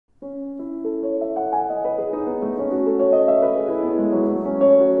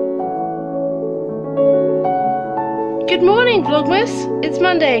Good morning, vlogmas! It's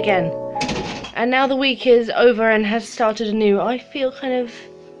Monday again. And now the week is over and has started anew. I feel kind of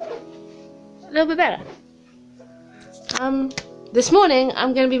a little bit better. This morning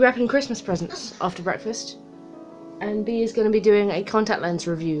I'm going to be wrapping Christmas presents after breakfast. And B is going to be doing a contact lens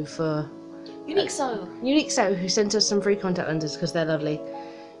review for Unique who sent us some free contact lenses because they're lovely.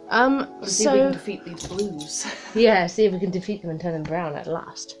 See if we can defeat these blues. Yeah, see if we can defeat them and turn them brown at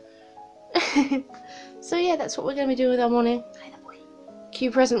last. So yeah, that's what we're going to be doing with our morning. Cue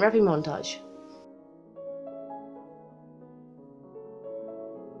present wrapping montage.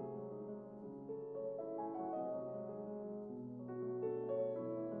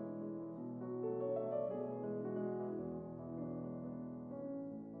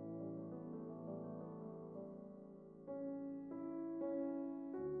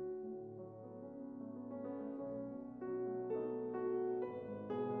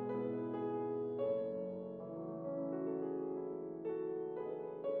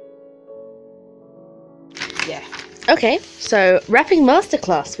 Yeah. Okay, so wrapping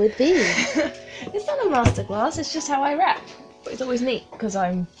masterclass with B. It's not a masterclass, it's just how I wrap. But it's always neat, because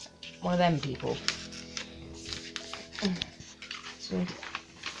I'm one of them people.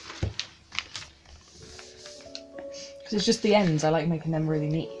 Because it's just the ends, I like making them really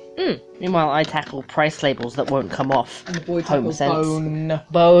neat. Meanwhile, I tackle price labels that won't come off. And the boy tackles bone.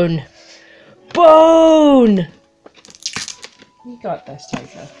 Bone! You got this,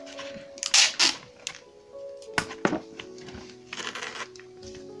 Taker.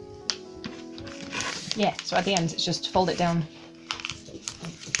 Yeah, so at the end, it's just fold it down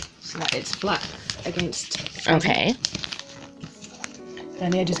so that it's flat against. Okay.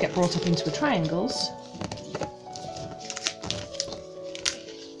 Then the edges get brought up into the triangles.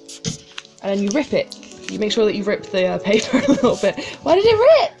 And then you rip it. You make sure that you rip the paper a little bit. Why did it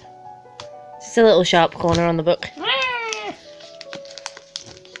rip? Just a little sharp corner on the book.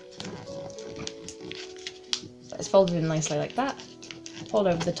 So it's folded in nicely like that. Fold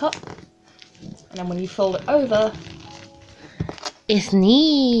over the top. And then when you fold it over, It's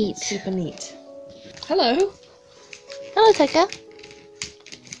neat. super neat. Hello. Hello, Tucker.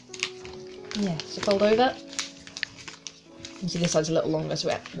 Yeah, so fold over. You see this side's a little longer, so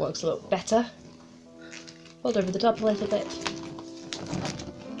it works a little better. Fold over the top a little bit.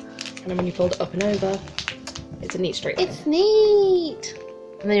 And then when you fold it up and over, it's a neat straight line. It's neat.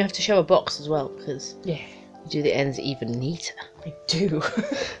 And then you have to show a box as well, because Yeah, you do the ends even neater. I do.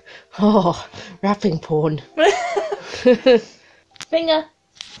 Oh, wrapping porn. Finger!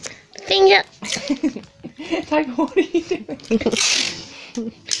 Finger. Tiger, what are you doing?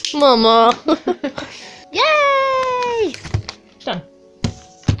 Mama. Yay! Done.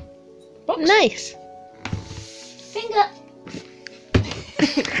 Box. Nice. Finger!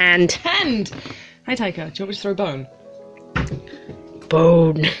 Hand. Hand! Hi, Taika. Do you want me to throw bone?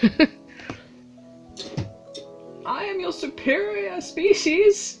 Bone. I am your superior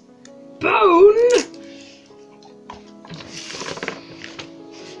species. Bone!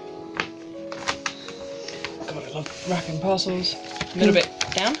 God, I love wrapping parcels. A little bit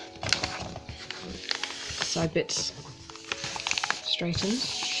down. Side bits straightened.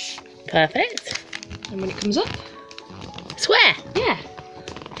 Perfect. And when it comes up, Square. yeah,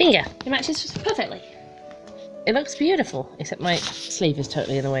 Finger. it matches perfectly. It looks beautiful, except my sleeve is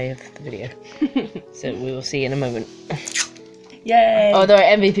totally in the way of the video. So we will see in a moment. Yay! Although I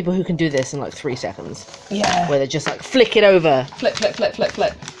envy people who can do this in like 3 seconds. Yeah. Where they just like flick it over. Flip, flip, flip, flip,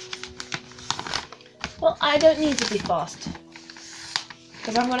 flip. Well, I don't need to be fast.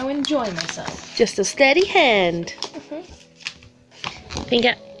 Because I'm going to enjoy myself. Just a steady hand.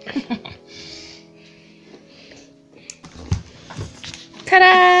 Finger.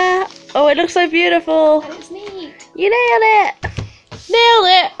 Ta-da! Oh, it looks so beautiful. And it's neat. You nailed it.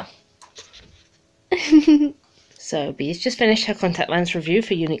 Nailed it. So Bee's just finished her contact lens review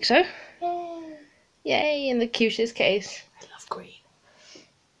for Unique. Yay. Yay, in the cutest case. I love green.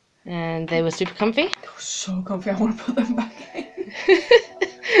 And they were super comfy. They were so comfy, I want to put them back in.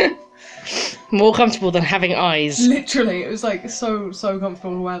 More comfortable than having eyes. Literally, it was like so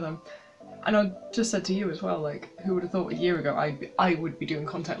comfortable to wear them. And I just said to you as well, like, who would have thought a year ago I would be doing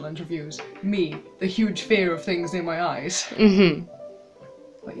contact lens reviews? Me, the huge fear of things in my eyes.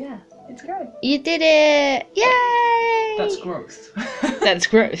 But yeah, it's great. You did it! Yay! That's growth. That's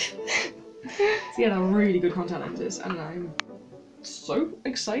growth. So yeah, they're really good contact lenses, and I'm so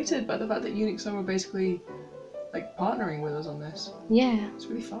excited by the fact that Unique are basically like partnering with us on this. Yeah, It's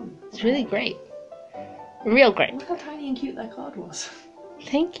really fun. it's really great. Real great. Look how tiny and cute that card was.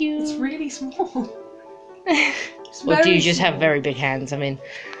 Thank you. It's really small. Or do you just have very big hands? I mean,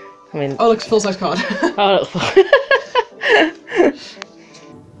 oh look, it's a full-size card. oh, look.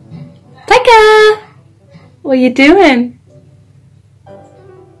 Becca! What are you doing?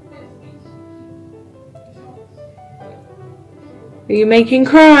 Are you making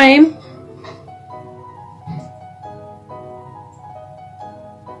crime?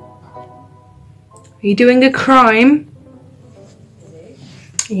 Are you doing a crime?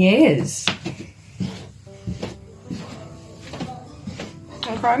 He is.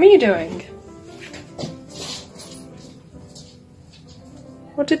 What crime are you doing?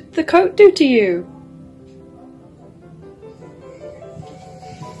 What did the coat do to you?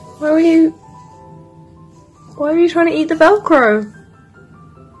 Why were you trying to eat the Velcro?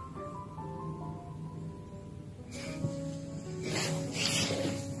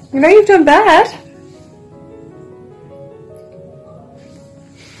 You know you've done bad.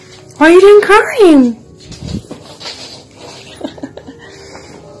 Why are you doing crime?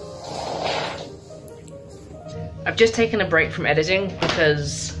 I've just taken a break from editing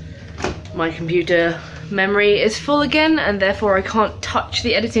because my computer memory is full again and therefore I can't touch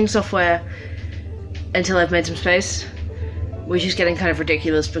the editing software until I've made some space, which is getting kind of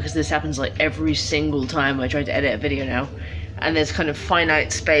ridiculous because this happens like every single time I try to edit a video now, and there's kind of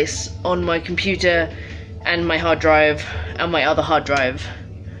finite space on my computer and my hard drive and my other hard drive,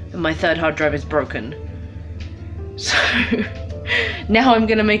 and my third hard drive is broken. So now I'm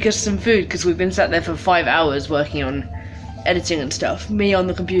gonna make us some food because we've been sat there for 5 hours working on editing and stuff. Me on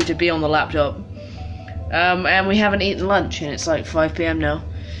the computer, B on the laptop. And we haven't eaten lunch and it's like 5 PM now.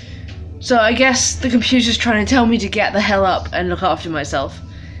 So I guess the computer's trying to tell me to get the hell up and look after myself.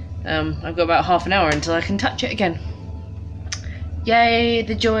 I've got about half an hour until I can touch it again. Yay,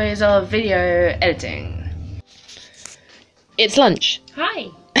 the joys of video editing. It's lunch. Hi.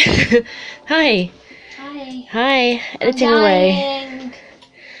 Hi. Hi. Hi, editing away.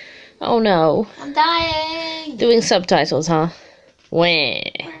 Oh no. I'm dying. Doing subtitles, huh? Wah.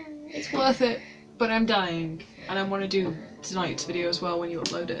 It's worth it, but I'm dying. And I want to do tonight's video as well when you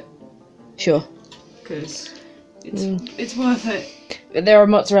upload it. Sure. Because it's worth it. There are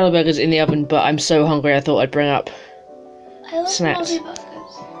mozzarella burgers in the oven, but I'm so hungry I thought I'd bring up snacks.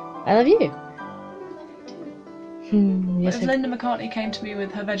 I love you. Yes, If Linda McCartney came to me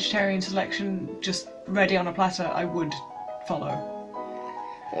with her vegetarian selection just ready on a platter, I would follow.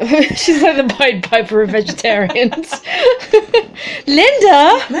 She's like the Pied Piper of vegetarians.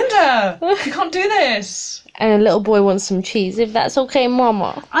 Linda! Linda! You can't do this! And a little boy wants some cheese, if that's okay,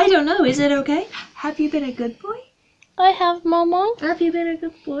 Mama. I don't know, is it okay? Have you been a good boy? I have, Mama. Have you been a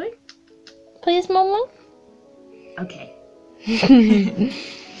good boy? Please, Mama. Okay.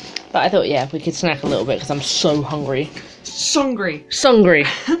 But I thought, yeah, we could snack a little bit because I'm so hungry. Songry. Songry.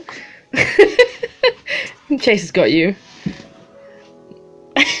 Chase has got you.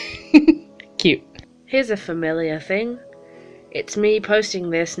 Cute. Here's a familiar thing. It's me posting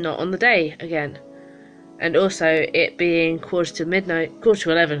this not on the day again. And also it being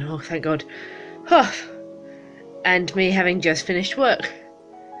 11, oh thank God. And me having just finished work.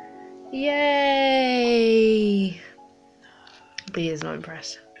 Yay! B is not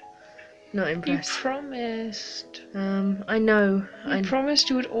impressed. Not impressed. You promised. I know. I promised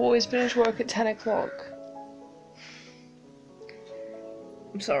you would always finish work at 10 o'clock.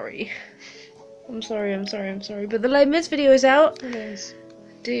 I'm sorry. I'm sorry. But the Les Mis video is out. It is.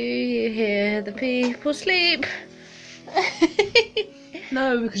 Do you hear the people sleep?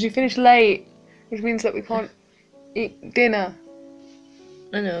 No, because you finished late, which means that we can't eat dinner.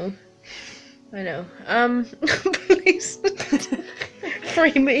 I know. Please.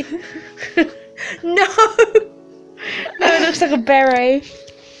 Free me. No! No, it looks like a beret.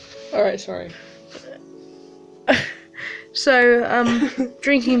 Alright, sorry. So,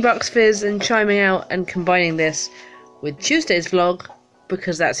 drinking Bucks Fizz and chiming out and combining this with Tuesday's vlog,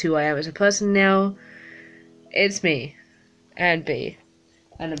 because that's who I am as a person now. It's me, and B,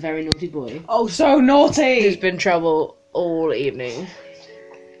 and a very naughty boy. Oh, so naughty! Who's been in trouble all evening.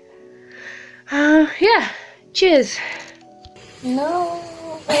 Yeah, cheers. No,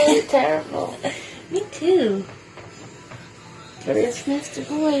 that was terrible. Me too. But it's Mr.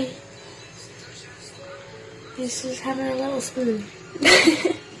 Boy. He's just having a little spoon.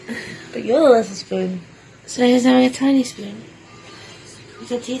 But you're the little spoon. So he's having a tiny spoon.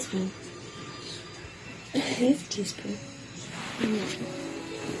 It's a teaspoon. It's a teaspoon.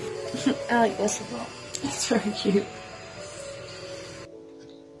 I like this a lot. It's very cute.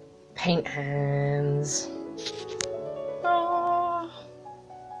 Paint hands.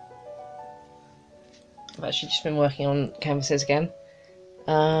 I've actually just been working on canvases again.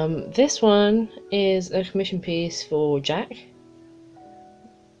 This one is a commission piece for Jack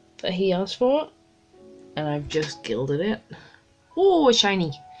that he asked for, and I've just gilded it. Oh, it's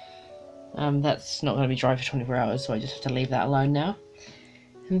shiny. That's not going to be dry for 24 hours, so I just have to leave that alone now.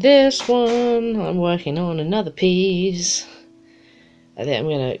 And this one, I'm working on another piece. I think I'm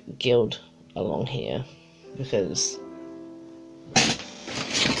going to gild along here, because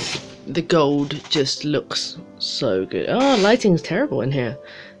the gold just looks so good. Oh, lighting's terrible in here.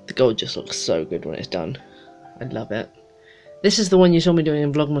 The gold just looks so good when it's done. I love it. This is the one you saw me doing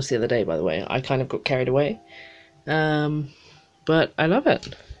in Vlogmas the other day, by the way. I kind of got carried away. But I love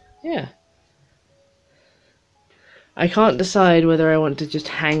it. Yeah. I can't decide whether I want to just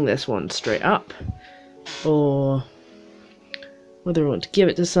hang this one straight up, or whether I want to give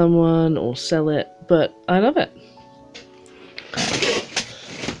it to someone or sell it, but I love it.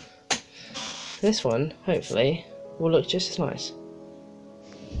 This one, hopefully, will look just as nice.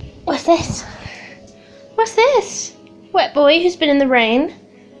 What's this? What's this? Wet boy who's been in the rain.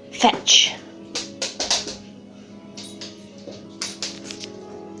 Fetch.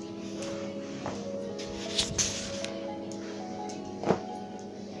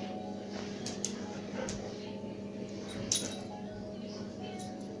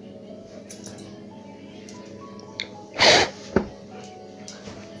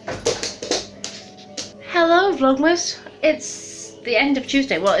 Hello Vlogmas, it's the end of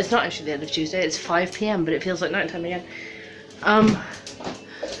Tuesday. Well, it's not actually the end of Tuesday, it's 5 PM, but it feels like nighttime again.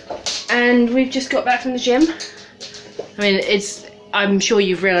 And we've just got back from the gym. I mean, I'm sure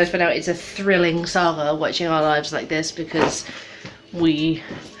you've realised by now it's a thrilling saga watching our lives like this, because we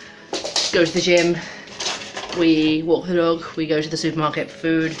go to the gym, we walk the dog, we go to the supermarket for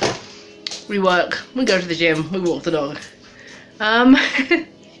food, we work, we go to the gym, we walk the dog.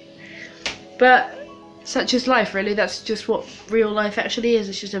 But such is life, really. That's just what real life actually is.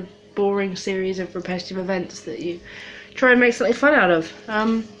 It's just a boring series of repetitive events that you try and make something fun out of.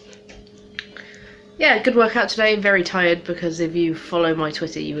 Yeah, good workout today. Very tired, because if you follow my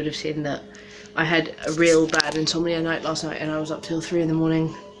Twitter you would have seen that I had a real bad insomnia night last night, and I was up till 3 in the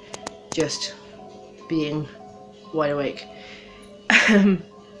morning just being wide awake.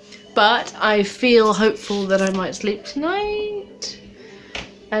 But I feel hopeful that I might sleep tonight.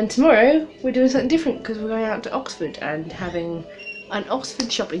 And tomorrow we're doing something different, because we're going out to Oxford and having an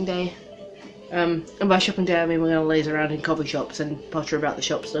Oxford shopping day. And by shopping day I mean we're going to laze around in coffee shops and potter about the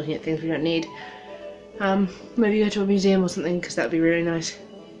shops looking at things we don't need. Maybe go to a museum or something, because that would be really nice.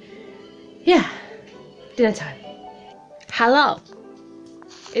 Yeah, dinner time. Hello.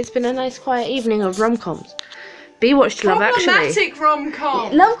 It's been a nice quiet evening of romcoms. B watched Love Actually. Problematic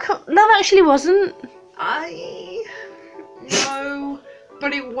rom-com. Love Actually wasn't. No.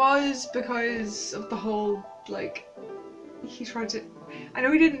 But it was because of the whole, like, he tried to... I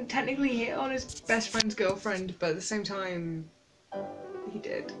know he didn't technically hit on his best friend's girlfriend, but at the same time, he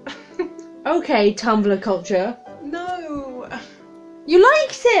did. Okay, Tumblr culture. No. You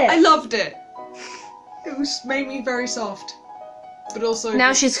liked it! I loved it. It made me very soft. But also...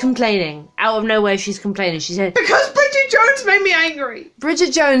 Now she's complaining. Out of nowhere she's complaining. She said... Because Bridget Jones made me angry!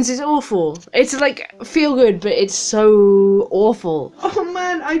 Bridget Jones is awful. It's like, feel good, but it's so awful. Oh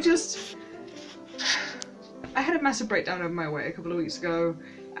man, I had a massive breakdown over my weight a couple of weeks ago,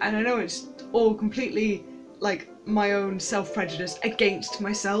 and I know it's all completely, like, my own self-prejudice against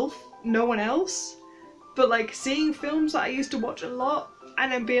myself, no one else, but like, seeing films that I used to watch a lot,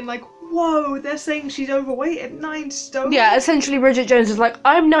 and then being like, whoa, they're saying she's overweight at 9 stone. Yeah, essentially Bridget Jones is like,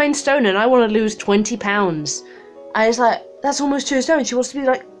 I'm 9 stone and I want to lose 20 pounds. And it's like, that's almost 2 stone. She wants to be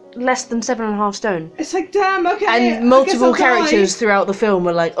like less than 7.5 stone. It's like, damn, okay. And multiple characters throughout the film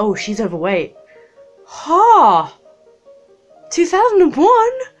are like, oh, she's overweight. Ha!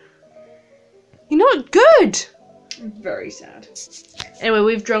 2001? You're not good! Very sad. Anyway,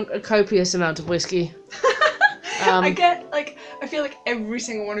 we've drunk a copious amount of whiskey. I feel like every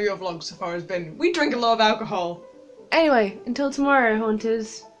single one of your vlogs so far has been, we drink a lot of alcohol. Anyway, until tomorrow,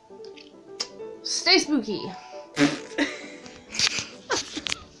 haunters. Stay spooky.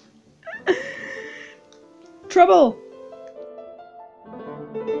 Trouble.